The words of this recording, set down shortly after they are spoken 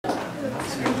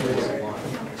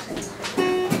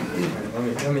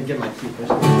let me get my key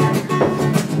first.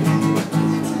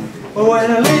 Oh,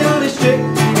 in a little district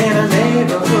in a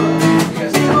neighborhood,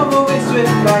 people moving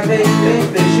swift like they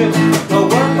think they should. No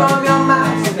work from your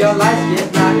mouth if your lights get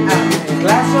knocked out.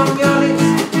 Glass from your lips,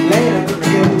 later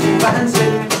you move and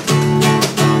slip.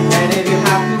 And if you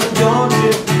have to, don't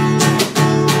you?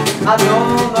 I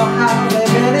don't know how they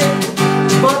get it,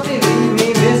 but believe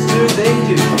me, mister, they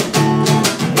do.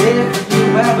 If you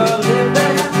ever live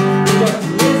there, just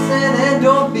listen and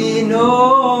don't be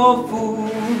no fool.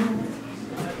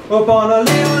 Upon a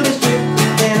little district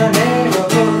in a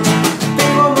neighborhood,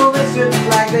 people moving swift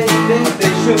like they think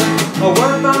they should. A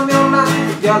word from your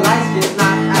mouth, your lights get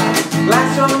knocked out. Glass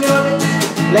from your lips,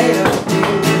 later you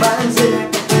move and sit.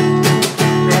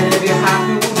 And if you have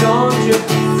to, don't you?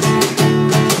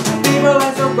 People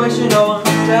ask some question, no one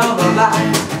tell no lie.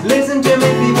 Listen to me,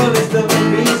 people, it's the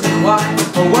reason why.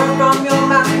 A word from your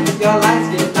mouth, your lights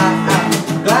get knocked out.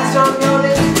 Glass from your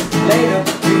lips, later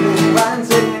you move and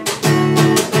sit.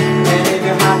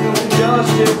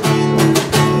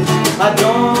 I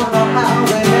don't know how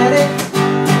they met it,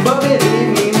 but believe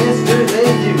me, mister, they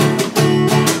do.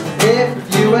 If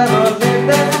you ever live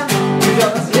there, you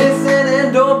just listen and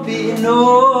don't be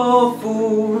no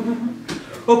fool.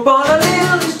 Upon a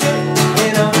little district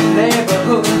in a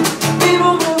neighborhood,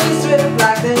 people moving swift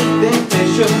like they think they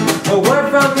should. A word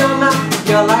from your mouth,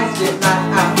 your lights get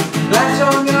knocked out. Glass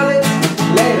on your lips,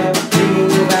 later you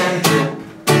move and sit.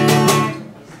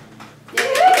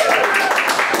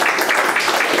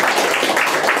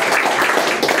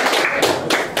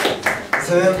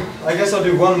 So then, I guess I'll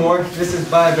do one more. This is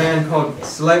by a band called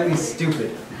Slightly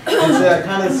Stupid. It's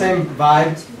kind of the same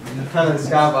vibe, kind of the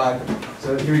ska vibe.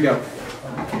 So here we go.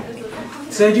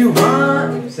 Said you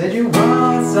want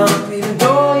some, even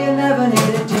though you never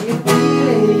needed to, you feel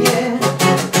it, yeah.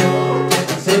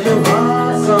 Said you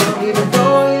want some, even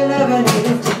though you never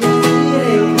needed to, you feel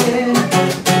it, yeah.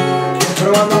 But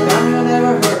one more time you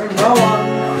never hurt no one.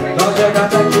 Don't you got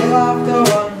to kill off the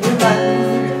one you met.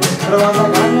 But one more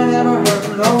time you never hurt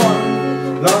no one.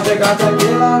 Lord, you got to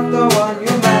kill off the one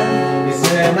you met. You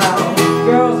said now,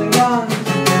 girls and guns,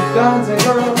 guns and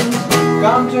girls,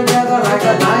 come together like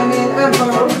a diamond and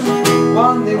pearls.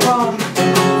 One they want,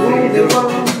 rule the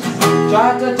world. Try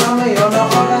to tell me you're no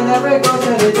ordinary girl,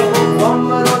 said it's a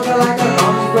woman, don't you like a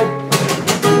long quick?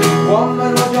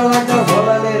 Woman, don't you like to roll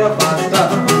a little faster?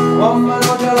 Woman,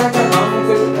 don't you like a long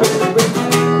quick?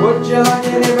 Would you like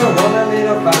it if you roll a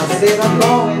little faster? Said I'm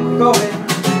going.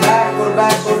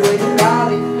 Backward, with the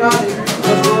golly.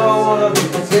 That's where I wanna be.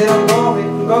 Said I'm going.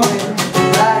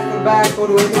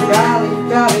 Backward, with the golly.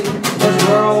 That's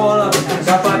where I wanna be.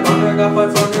 Got 500, but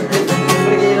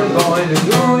again I'm going to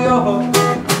New York.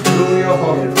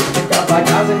 Got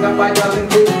 5,000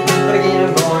 feet, but again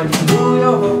I'm going to New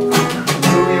York.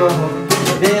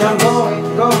 Then I'm going.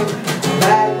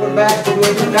 Backward,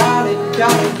 with the golly.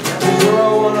 That's where I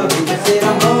wanna be. Said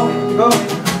I'm going.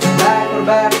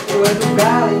 Backward, with the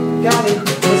golly.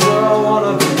 That's where I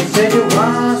wanna be. Said you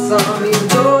want some.